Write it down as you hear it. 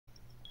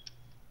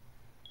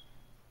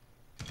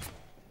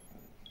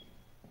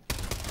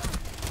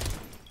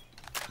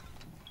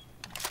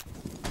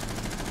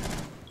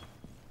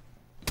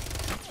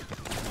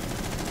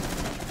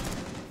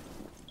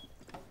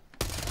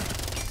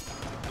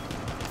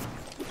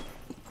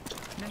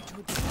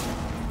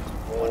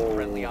One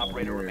friendly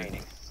operator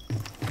remaining.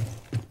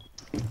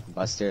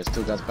 By stairs,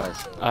 2 guys by.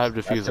 I have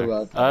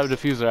diffuser. I have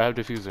diffuser. I have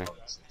diffuser.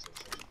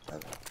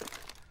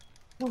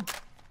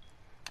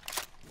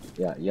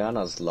 Yeah,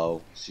 Yana's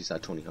low. She's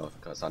at 20 health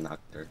because I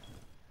knocked her.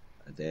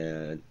 And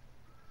then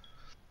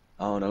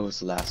I don't know who's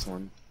the last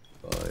one,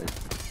 but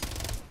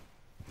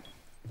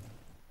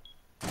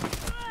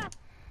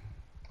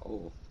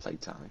oh,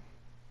 playtime.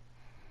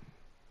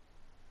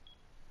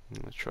 I'm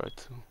gonna try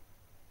to.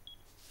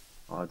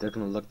 Oh, they're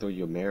gonna look through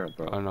your mirror,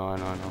 bro. I know.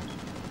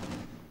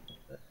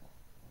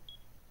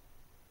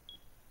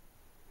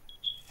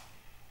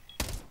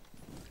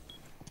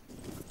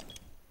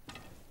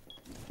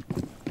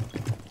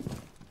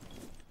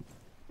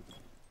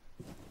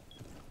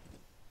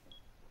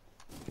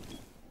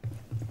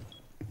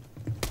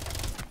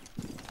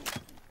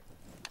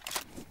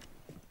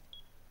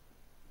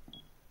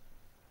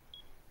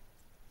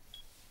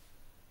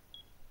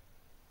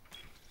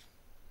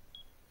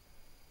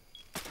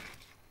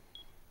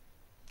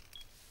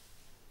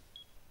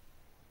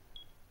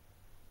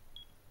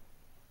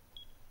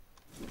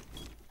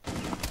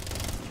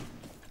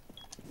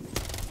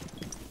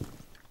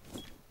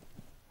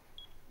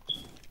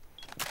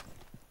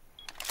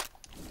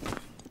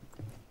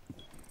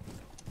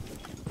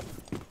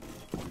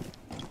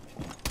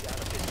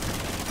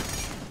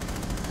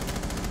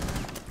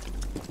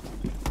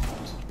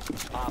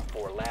 Op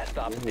 4, last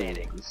stop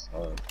standing.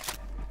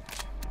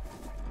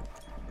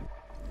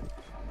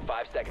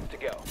 5 seconds to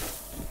go.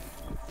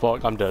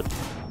 Fuck, I'm dead.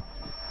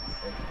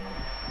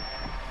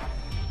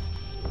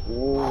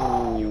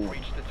 Ooh. You've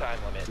reached the time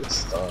limit. Good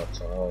stuff,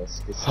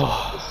 Charles. Good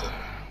stuff.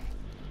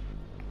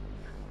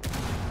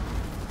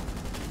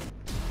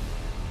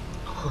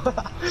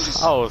 Good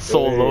stuff. I was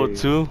so low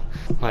too.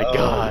 My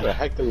God. The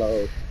heck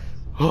low.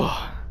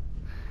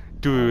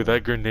 Dude,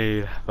 that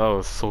grenade, that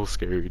was so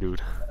scary,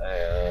 dude.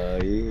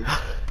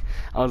 Yeah.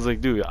 I was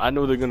like, dude, I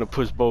know they're gonna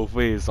push both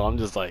ways, so I'm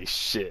just like,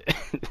 shit.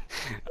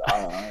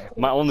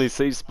 My only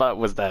safe spot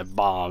was that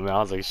bomb, and I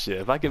was like, shit,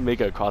 if I can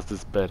make it across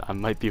this bed, I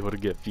might be able to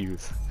get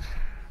fused.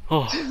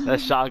 Oh, that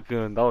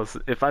shotgun, that was,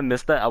 if I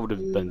missed that, I would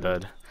have been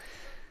dead.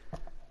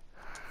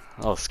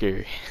 That was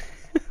scary.